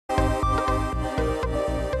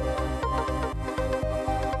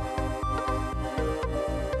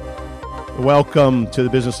Welcome to the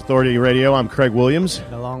Business Authority Radio. I'm Craig Williams.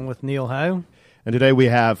 Along with Neil Howe. And today we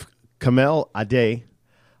have Kamel Adi.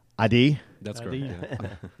 Adi? That's correct. Yeah.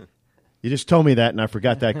 You just told me that and I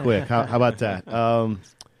forgot that quick. How about that?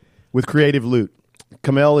 With Creative Loot.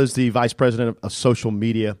 Kamel is the Vice President of Social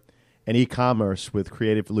Media and E-Commerce with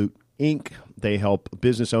Creative Loot, Inc. They help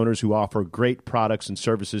business owners who offer great products and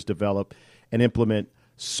services develop and implement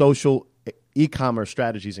social e-commerce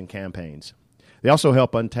strategies and campaigns. They also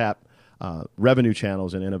help untap revenue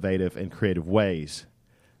channels in innovative and creative ways.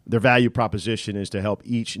 Their value proposition is to help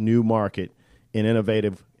each new market in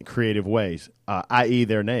innovative, creative ways, i.e.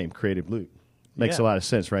 their name, Creative Loot. Makes a lot of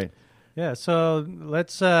sense, right? Yeah, so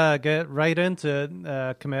let's get right into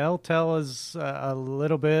it. Kamel, tell us a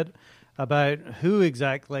little bit about who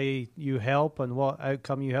exactly you help and what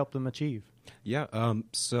outcome you help them achieve. Yeah,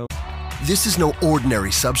 so... This is no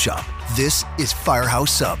ordinary sub shop. This is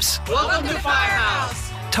Firehouse Subs. Welcome to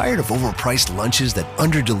Firehouse! Tired of overpriced lunches that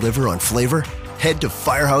underdeliver on flavor? Head to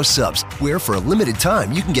Firehouse Subs, where for a limited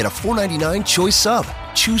time you can get a $4.99 choice sub.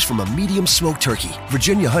 Choose from a medium smoked turkey,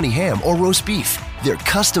 Virginia honey ham, or roast beef. They're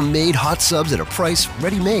custom-made hot subs at a price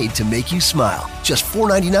ready-made to make you smile. Just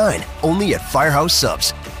 $4.99, only at Firehouse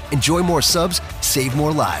Subs. Enjoy more subs, save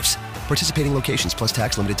more lives. Participating locations plus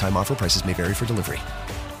tax, limited time offer. Prices may vary for delivery.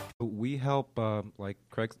 We help, like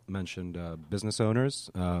Craig mentioned, business owners,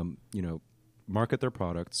 market their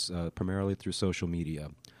products primarily through social media,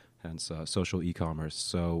 hence social e-commerce.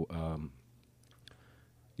 So,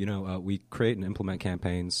 we create and implement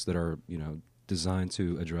campaigns that are, designed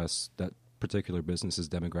to address that particular business's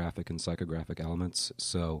demographic and psychographic elements.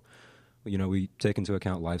 So, we take into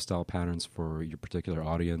account lifestyle patterns for your particular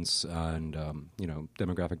audience and,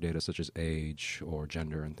 demographic data such as age or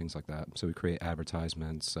gender and things like that. So we create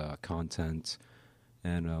advertisements, content,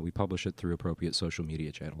 and we publish it through appropriate social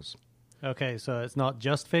media channels. Okay, so it's not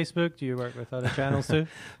just Facebook. Do you work with other channels too?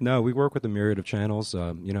 No, we work with a myriad of channels.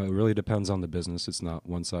 It really depends on the business. It's not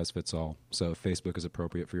one size fits all. So if Facebook is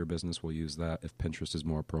appropriate for your business, we'll use that. If Pinterest is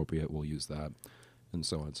more appropriate, we'll use that. And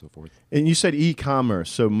so on and so forth. And you said e-commerce,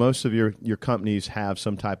 so most of your companies have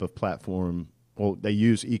some type of platform. Well, they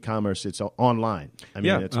use e-commerce. It's online.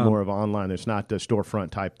 It's more of online. It's not the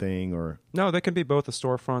storefront type thing, or no. They can be both a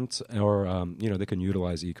storefront, or they can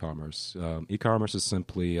utilize e-commerce. E-commerce is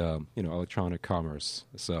simply electronic commerce.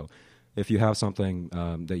 So, if you have something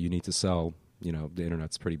that you need to sell, the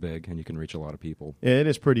internet's pretty big and you can reach a lot of people. It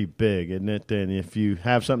is pretty big, isn't it? And if you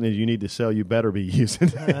have something that you need to sell, you better be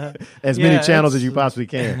using as many channels as you possibly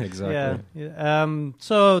can. Exactly. Yeah.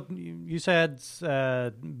 So you said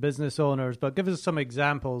business owners, but give us some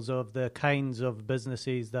examples of the kinds of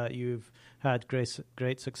businesses that you've had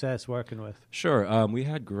great success working with. Sure. We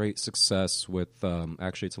had great success with,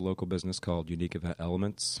 actually it's a local business called Unique Event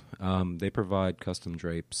Elements. They provide custom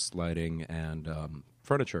drapes, lighting, and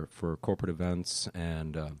furniture for corporate events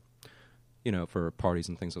and, for parties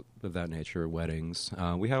and things of that nature, weddings.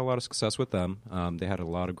 We had a lot of success with them. They had a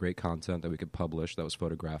lot of great content that we could publish that was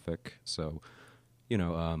photographic. So,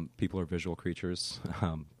 people are visual creatures.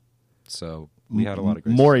 So we had a lot of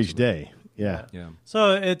great more success each day. Yeah.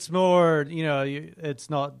 So it's more, it's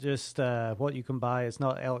not just what you can buy. It's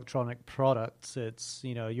not electronic products. It's,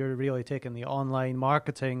 you're really taking the online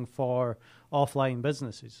marketing for offline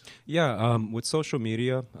businesses. Yeah. With social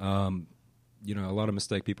media, a lot of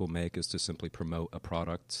mistake people make is to simply promote a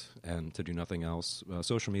product and to do nothing else.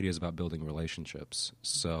 Social media is about building relationships.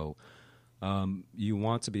 So you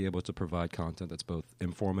want to be able to provide content that's both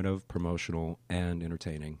informative, promotional, and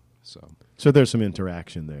entertaining. So there's some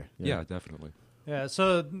interaction there. Yeah, definitely. Yeah,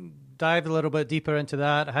 so dive a little bit deeper into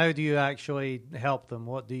that. How do you actually help them?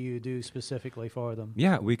 What do you do specifically for them?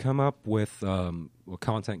 Yeah, we come up with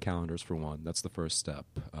content calendars for one. That's the first step.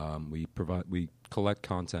 We collect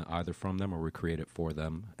content either from them or we create it for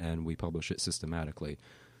them, and we publish it systematically.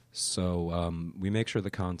 So we make sure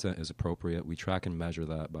the content is appropriate. We track and measure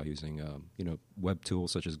that by using web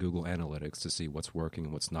tools such as Google Analytics to see what's working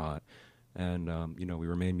and what's not. And, we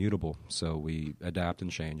remain mutable, so we adapt and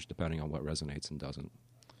change depending on what resonates and doesn't.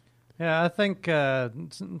 Yeah, I think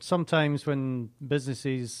sometimes when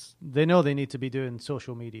businesses, they know they need to be doing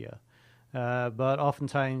social media, but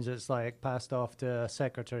oftentimes it's like passed off to a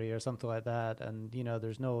secretary or something like that, and,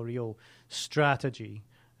 there's no real strategy.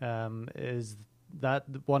 Is that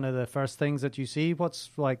one of the first things that you see? What's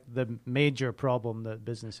like the major problem that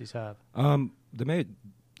businesses have?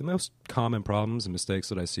 The most common problems and mistakes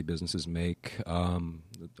that I see businesses make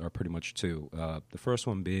are pretty much two. The first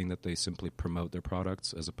one being that they simply promote their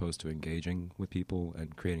products as opposed to engaging with people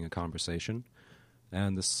and creating a conversation.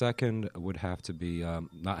 And the second would have to be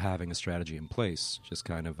not having a strategy in place, just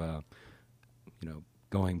kind of,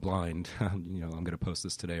 going blind. I'm going to post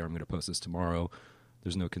this today or I'm going to post this tomorrow.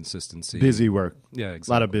 There's no consistency. Busy work. Yeah,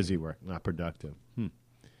 exactly. A lot of busy work, not productive.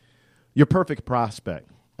 Your perfect prospect.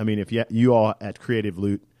 I mean, if you all at Creative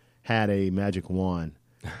Loot had a magic wand,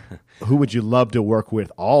 who would you love to work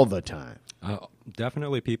with all the time?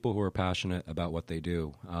 Definitely people who are passionate about what they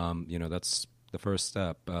do. That's the first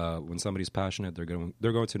step. When somebody's passionate, they're going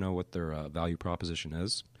to know what their value proposition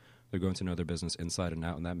is. They're going to know their business inside and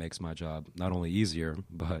out, and that makes my job not only easier,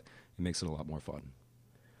 but it makes it a lot more fun.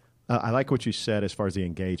 I like what you said as far as the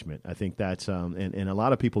engagement. I think that's, and a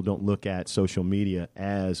lot of people don't look at social media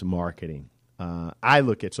as marketing. I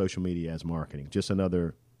look at social media as marketing, just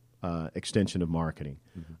another extension of marketing,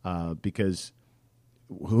 because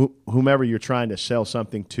whomever you're trying to sell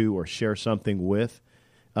something to or share something with,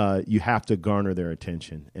 you have to garner their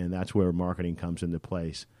attention, and that's where marketing comes into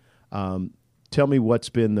place. Tell me what's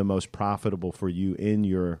been the most profitable for you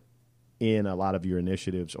in a lot of your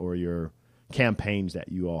initiatives or your campaigns that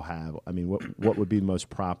you all have. I mean, what would be the most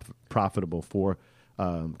profitable for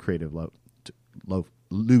Creative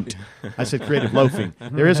Loot? I said Creative Loafing.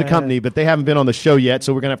 There is a company, but they haven't been on the show yet,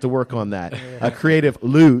 so we're going to have to work on that. Creative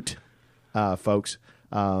Loot, folks.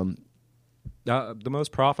 The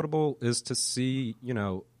most profitable is to see,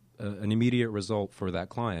 an immediate result for that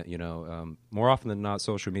client. More often than not,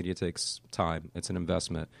 social media takes time. It's an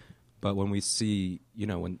investment. But when we see,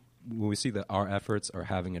 when we see that our efforts are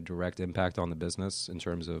having a direct impact on the business in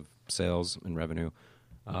terms of sales and revenue,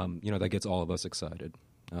 that gets all of us excited.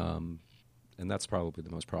 And that's probably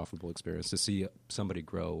the most profitable experience, to see somebody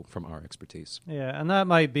grow from our expertise. Yeah, and that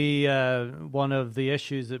might be one of the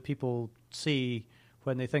issues that people see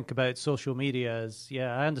when they think about social media is,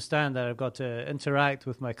 I understand that I've got to interact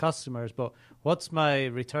with my customers, but what's my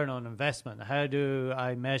return on investment? How do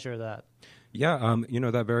I measure that? Yeah,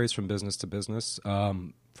 that varies from business to business.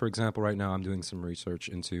 For example, right now I'm doing some research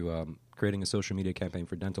into creating a social media campaign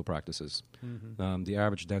for dental practices. The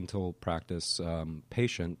average dental practice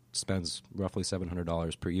patient spends roughly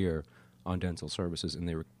 $700 per year on dental services,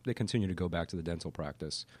 and they continue to go back to the dental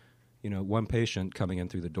practice. One patient coming in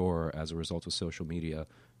through the door as a result of social media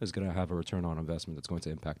is going to have a return on investment that's going to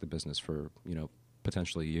impact the business for,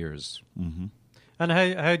 potentially years. Mm-hmm. And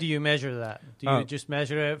how do you measure that? Do you just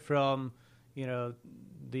measure it from,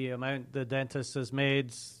 the amount the dentist has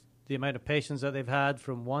made, the amount of patients that they've had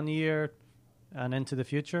from 1 year and into the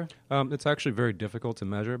future? It's actually very difficult to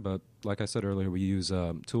measure, but like I said earlier, we use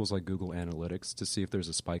tools like Google Analytics to see if there's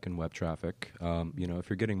a spike in web traffic. If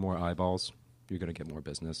you're getting more eyeballs, you're going to get more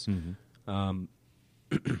business. Mm-hmm.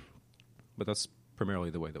 But that's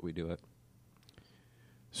primarily the way that we do it.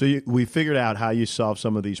 So we figured out how you solve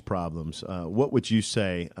some of these problems. What would you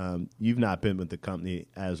say? You've not been with the company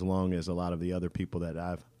as long as a lot of the other people that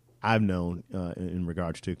I've known in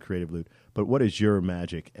regards to Creative Loot. But what is your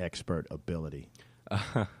magic expert ability?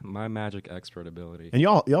 My magic expert ability. And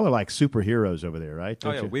y'all are like superheroes over there, right?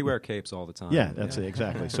 Don't you? We wear capes all the time. Yeah, that's it,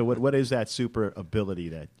 exactly. So what is that super ability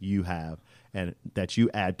that you have and that you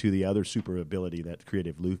add to the other super ability that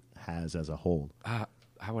Creative Loot has as a whole?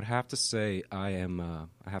 I would have to say I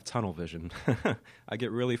have tunnel vision. I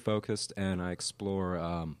get really focused and I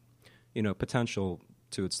explore, potential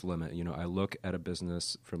to its limit. I look at a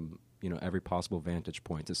business from, every possible vantage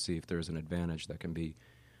point to see if there's an advantage that can be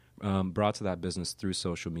brought to that business through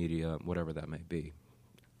social media, whatever that may be.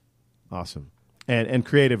 Awesome. And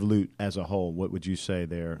Creative Loot as a whole, what would you say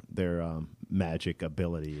their magic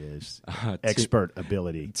ability is? Expert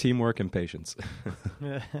ability. Teamwork and patience.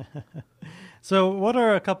 So what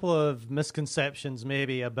are a couple of misconceptions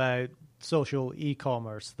maybe about social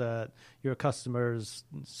e-commerce that your customers,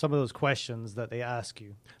 some of those questions that they ask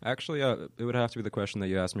you? Actually, it would have to be the question that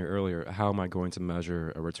you asked me earlier. How am I going to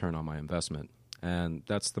measure a return on my investment? And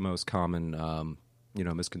that's the most common,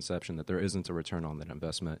 misconception, that there isn't a return on that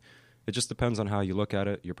investment. It just depends on how you look at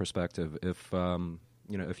it, your perspective. If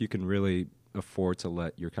you can really afford to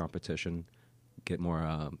let your competition get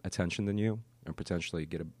more attention than you, and potentially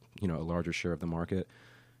get a larger share of the market,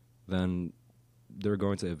 then they're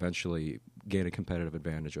going to eventually gain a competitive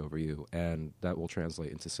advantage over you, and that will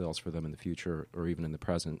translate into sales for them in the future or even in the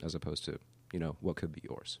present, as opposed to what could be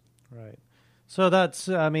yours. Right. So that's,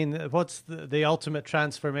 what's the ultimate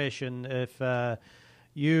transformation if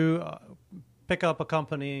you pick up a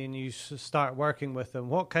company and you start working with them?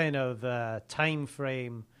 What kind of time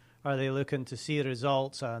frame are they looking to see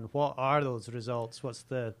results, and what are those results? What's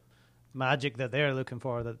the magic that they're looking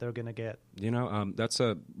for that they're going to get? That's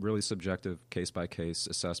a really subjective case-by-case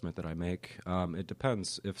assessment that I make. It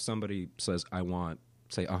depends. If somebody says, I want,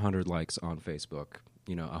 say, 100 likes on Facebook,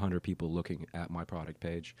 100 people looking at my product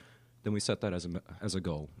page, then we set that as a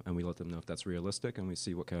goal, and we let them know if that's realistic, and we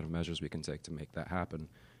see what kind of measures we can take to make that happen.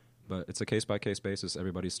 But it's a case-by-case basis.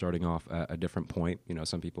 Everybody's starting off at a different point. You know,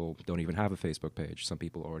 some people don't even have a Facebook page. Some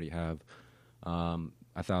people already have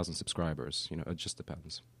 1,000 subscribers. You know, it just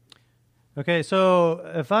depends. Okay, so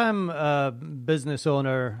if I'm a business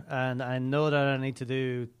owner and I know that I need to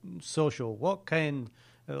do social, what kind,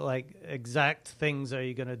 like, exact things are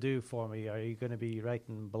you going to do for me? Are you going to be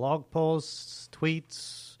writing blog posts,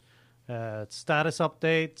 tweets, status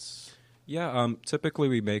updates? Yeah, typically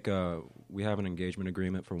we have an engagement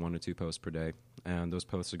agreement for 1 to 2 posts per day, and those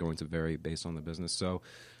posts are going to vary based on the business. So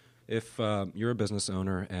if you're a business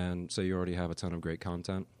owner and say you already have a ton of great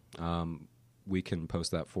content, we can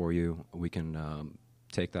post that for you. We can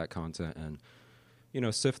take that content and, you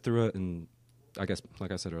know, sift through it and, I guess,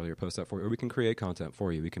 like I said earlier, post that for you. Or we can create content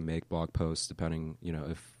for you. We can make blog posts depending, you know,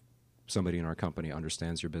 if somebody in our company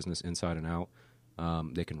understands your business inside and out.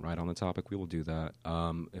 They can write on the topic. We will do that.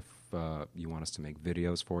 If you want us to make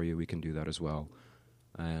videos for you, we can do that as well.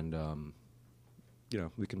 And, you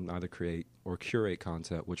know, we can either create or curate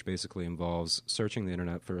content, which basically involves searching the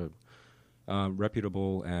internet for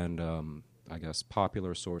reputable and, I guess,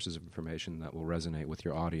 popular sources of information that will resonate with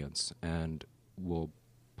your audience, and we'll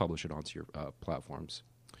publish it onto your platforms.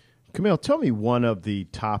 Camille, tell me one of the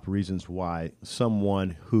top reasons why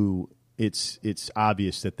someone who it's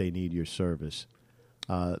obvious that they need your service,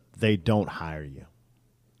 they don't hire you.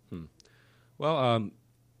 Well,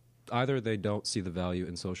 either they don't see the value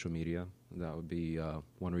in social media. That would be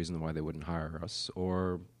one reason why they wouldn't hire us,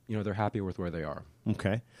 or, you know, they're happy with where they are.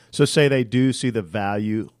 Okay. So say they do see the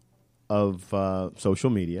value of social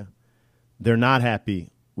media. They're not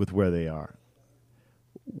happy with where they are.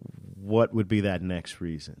 What would be that next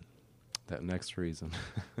reason? That next reason.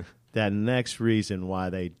 That next reason why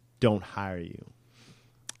they don't hire you.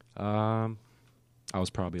 I was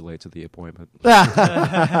probably late to the appointment. That's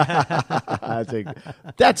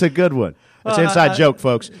a good one. It's an inside joke,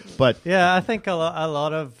 folks. But yeah, I think a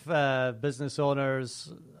lot of business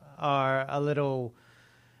owners are a little,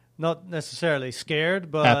 not necessarily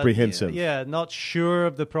scared, but apprehensive. Yeah, not sure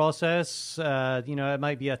of the process. You know, it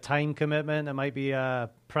might be a time commitment. It might be a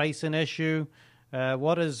pricing issue.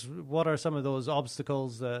 What are some of those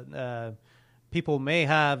obstacles that people may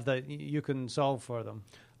have that you can solve for them?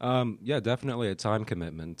 Yeah, definitely a time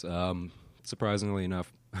commitment. Surprisingly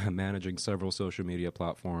enough, managing several social media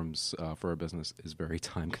platforms for a business is very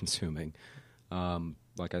time consuming.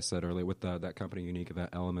 Like I said earlier, with that company, Unique Event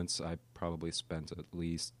Elements, I probably spent at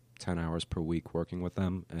least 10 hours per week working with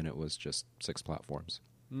them, and it was just 6 platforms.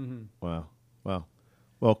 Mm-hmm. Wow.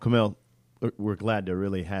 Well, Camille, we're glad to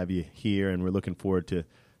really have you here, and we're looking forward to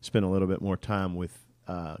spend a little bit more time with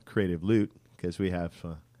Creative Loot because we have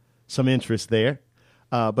some interest there.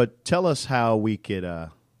 But tell us how we could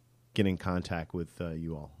get in contact with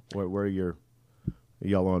you all. Where are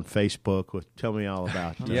y'all on Facebook? Well, tell me all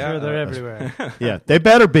about I'm sure they're everywhere. Yeah, they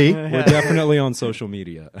better be. We're definitely on social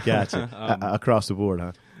media. Gotcha. Across the board,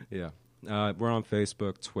 huh? Yeah. We're on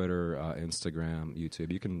Facebook, Twitter, Instagram,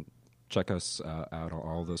 YouTube. You can check us out on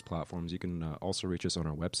all of those platforms. You can also reach us on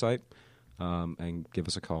our website and give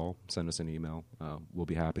us a call, send us an email. We'll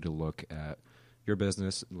be happy to look at your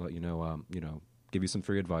business, let you know, give you some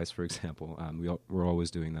free advice, for example. We're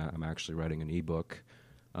always doing that. I'm actually writing an ebook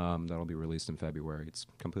that'll be released in February. It's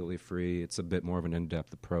completely free. It's a bit more of an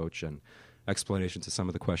in-depth approach and explanation to some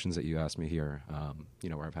of the questions that you asked me here,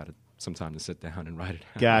 where I've had some time to sit down and write it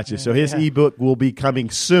out. Gotcha. So his ebook will be coming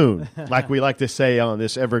soon, like we like to say on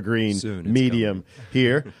this evergreen medium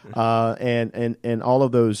here. And all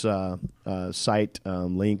of those site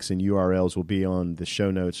links and URLs will be on the show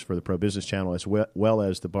notes for the Pro Business Channel as well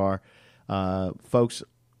as the bar. Folks,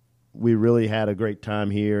 we really had a great time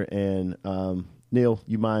here. And Neil,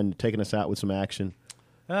 you mind taking us out with some action?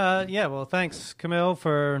 Well, thanks, Camille,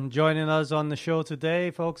 for joining us on the show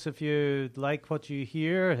today. Folks, if you like what you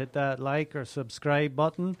hear, hit that like or subscribe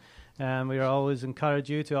button. And we always encourage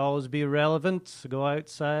you to always be relevant. So go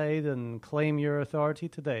outside and claim your authority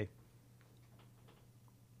today.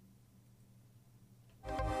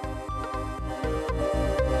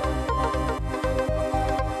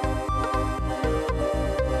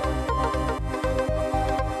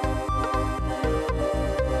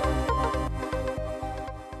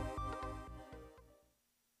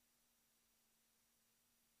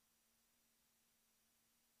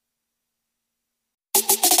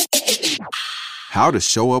 How to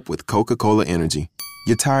show up with Coca-Cola Energy.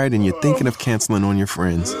 You're tired and you're thinking of canceling on your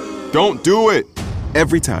friends. Don't do it!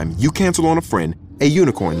 Every time you cancel on a friend, a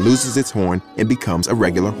unicorn loses its horn and becomes a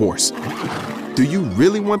regular horse. Do you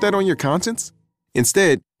really want that on your conscience?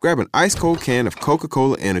 Instead, Grab an ice-cold can of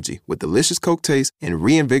Coca-Cola Energy with delicious Coke taste and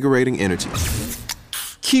reinvigorating energy.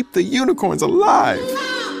 Keep the unicorns alive.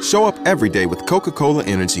 Show up every day with Coca-Cola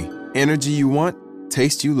Energy. Energy you want,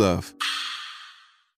 taste you love.